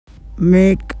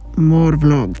Make more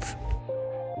vlogs.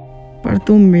 पर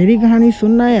तुम मेरी कहानी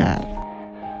सुनना यार,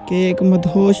 कि एक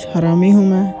मदहोश हरामी हूँ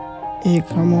मैं, एक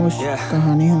खामोश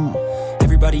कहानी हूँ मैं।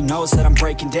 Everybody knows that I'm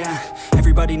breaking down.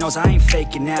 Everybody knows I ain't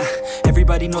faking now.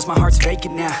 Everybody knows my heart's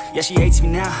vacant now. Yeah, she hates me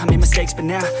now, I made mistakes but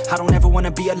now I don't ever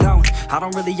wanna be alone. I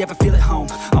don't really ever feel at home.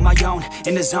 On my own,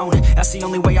 in the zone, that's the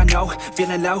only way I know.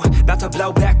 Feeling low, about to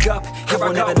blow back up. I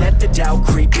won't ever let the doubt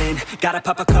creep in. Gotta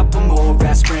pop a couple more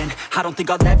aspirin. I don't think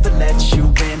I'll ever let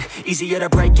you in. Easier to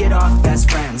break it off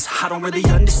best friends. I don't really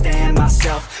understand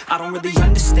myself. I don't really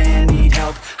understand, need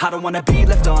help. I don't wanna be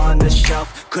left on the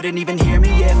shelf. Couldn't even hear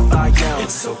me if I yelled.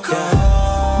 It's so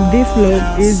cold. This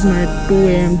vlog is my 2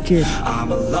 AM chill।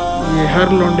 ये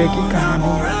हर लौंडे की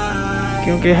कहानी है,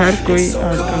 क्योंकि हर कोई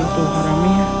आजकल तो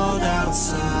हरामी है।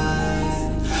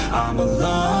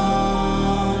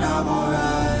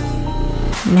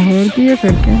 लाहौर की ये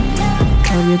सड़कें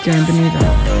और ये चांदनी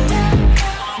रात।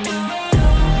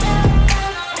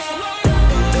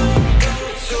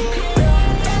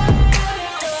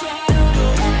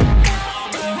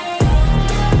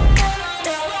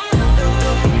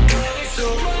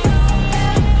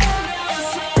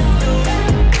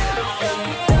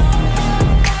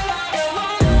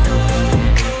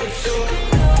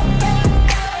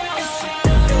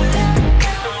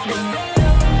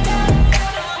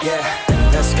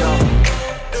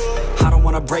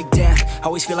 Break down,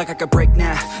 always feel like I could break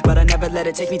now, but I never let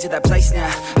it take me to that place now.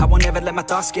 I won't ever let my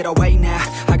thoughts get away now.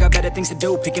 I got better things to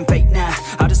do, picking fate now.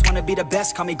 I just wanna be the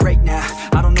best, call me great now.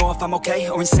 I don't know if I'm okay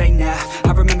or insane now.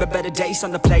 I remember better days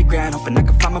on the playground, hoping I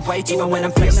can find my way even when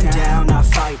I'm feeling down. I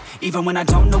fight, even when I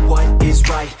don't know what is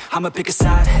right. I'ma pick a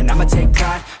side and I'ma take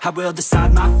pride. I will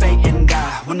decide my fate and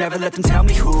I will never let them tell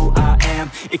me who I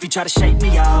am. If you try to shake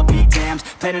me, I'll be damned.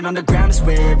 Planet on the ground is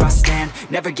where I stand.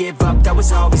 Never give up, that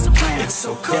was always the plan. It's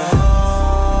so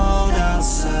cold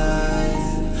outside,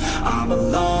 I'm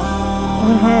alone.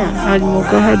 और हाँ, आज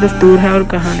मौका है, दस्तूर है और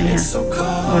कहानी है,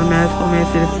 और मैं तुम्हें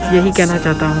सिर्फ यही कहना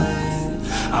चाहता हूँ,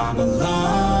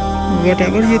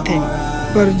 whatever you think,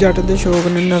 पर जट दे शौक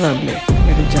ने न रल ले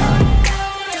मेरी जान।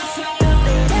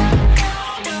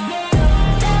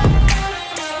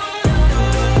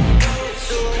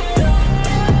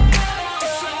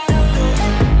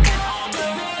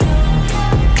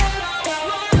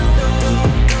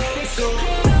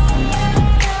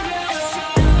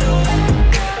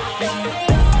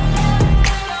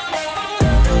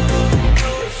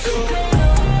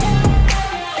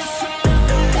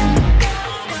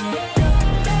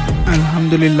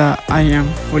 Alhamdulillah, I am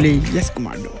fully yes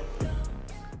commando.